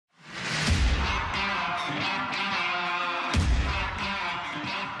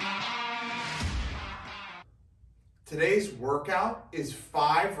Today's workout is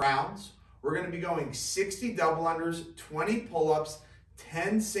 5 rounds. We're going to be going 60 double unders, 20 pull-ups,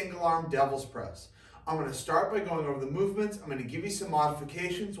 10 single arm devil's press. I'm going to start by going over the movements. I'm going to give you some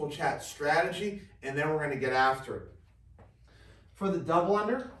modifications. We'll chat strategy, and then we're going to get after it. For the double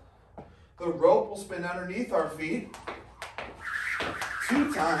under, the rope will spin underneath our feet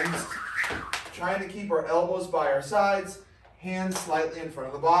 2 times, trying to keep our elbows by our sides, hands slightly in front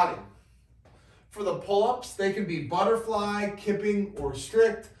of the body. For the pull-ups, they can be butterfly, kipping, or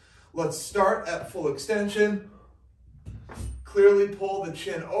strict. Let's start at full extension. Clearly pull the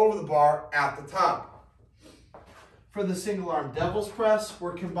chin over the bar at the top. For the single arm devil's press,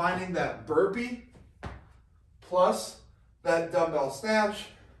 we're combining that burpee plus that dumbbell snatch,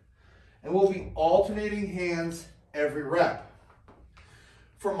 and we'll be alternating hands every rep.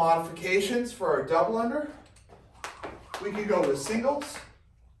 For modifications for our double under, we could go with singles,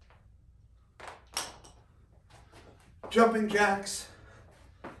 jumping jacks,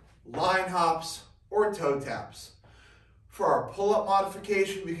 line hops, or toe taps. For our pull-up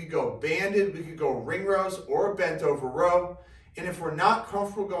modification, we could go banded, we could go ring rows, or bent over row. And if we're not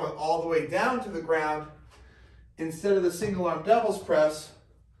comfortable going all the way down to the ground, instead of the single arm devil's press,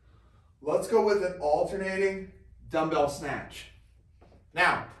 let's go with an alternating dumbbell snatch.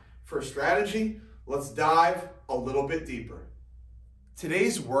 Now, for strategy, let's dive a little bit deeper.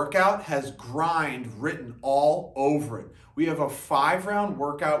 Today's workout has grind written all over it. We have a 5-round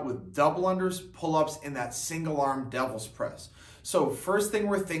workout with double unders, pull-ups, and that single arm devil's press. So first thing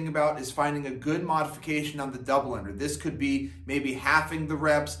we're thinking about is finding a good modification on the double under. This could be maybe halving the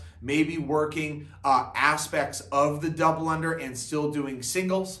reps, maybe working aspects of the double under and still doing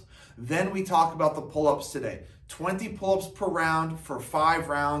singles. Then we talk about the pull-ups today. 20 pull-ups per round for 5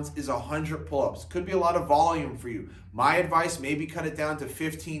 rounds is 100 pull-ups. Could be a lot of volume for you. My advice, maybe cut it down to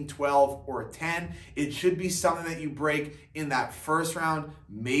 15, 12, or 10. It should be something that you break in that first round,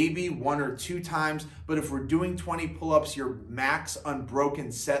 maybe 1 or 2 times. But if we're doing 20 pull-ups, your max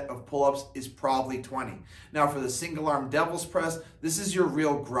unbroken set of pull-ups is probably 20. Now for the single arm devil's press, this is your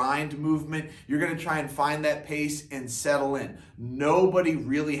real grind movement. You're gonna try and find that pace and settle in. Nobody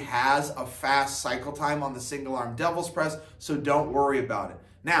really has a fast cycle time on the single arm devil's press, so don't worry about it.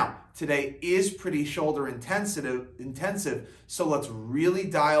 Now, today is pretty shoulder intensive, so let's really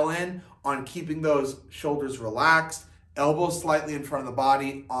dial in on keeping those shoulders relaxed, elbows slightly in front of the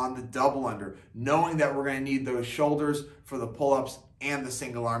body on the double under, knowing that we're going to need those shoulders for the pull-ups and the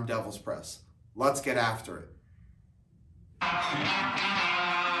single arm devil's press. Let's get after it.